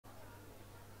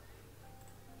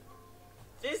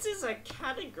This is a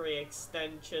category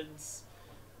extensions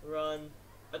run.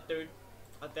 But dude,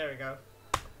 there we go.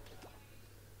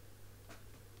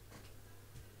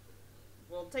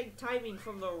 We'll take timing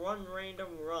from the run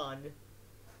random run.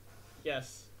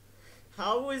 Yes.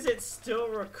 How is it still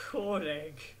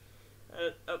recording?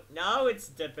 Now it's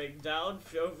dipping down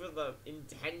over the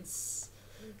intense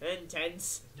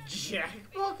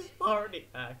Jackbox party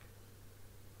pack.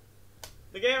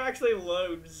 The game actually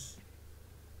loads.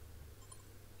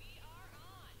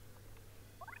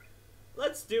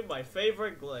 Let's do my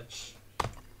favorite glitch.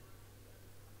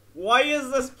 Why is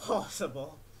this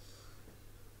possible?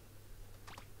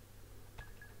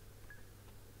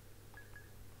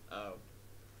 Oh.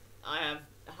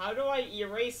 How do I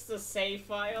erase the save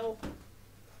file?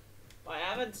 I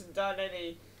haven't done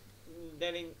any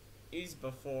these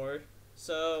before,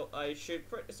 so I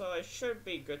should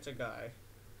be good to go.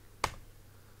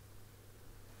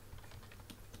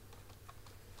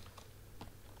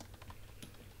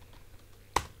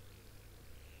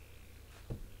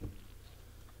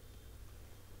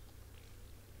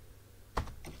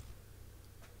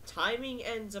 Timing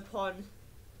ends upon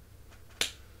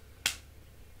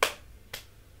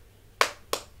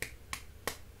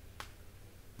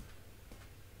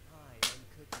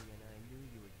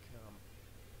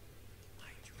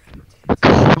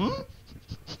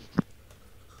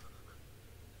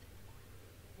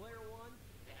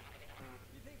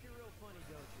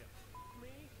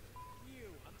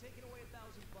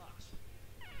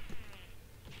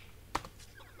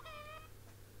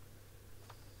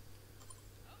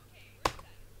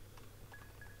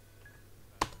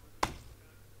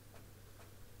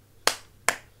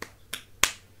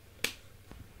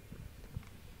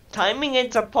timing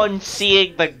ends upon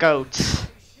seeing the goats.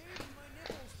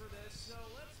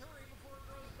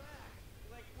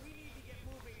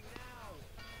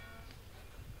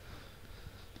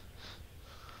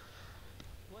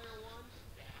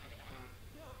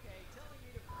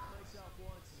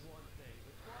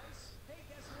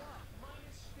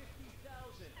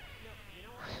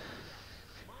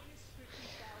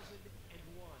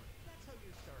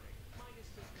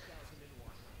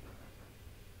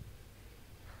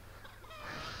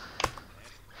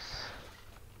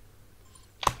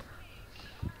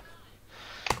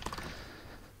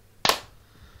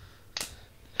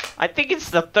 I think it's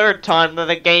the third time that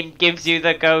the game gives you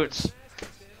the goats.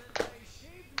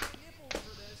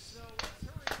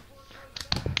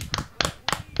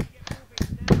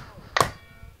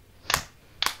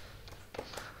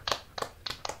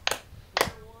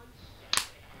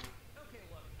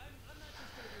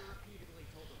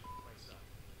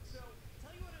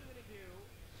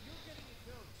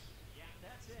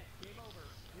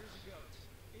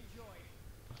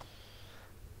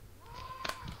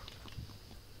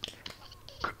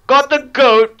 Got the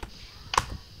goat.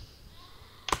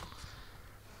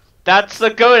 That's the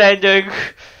goat ending.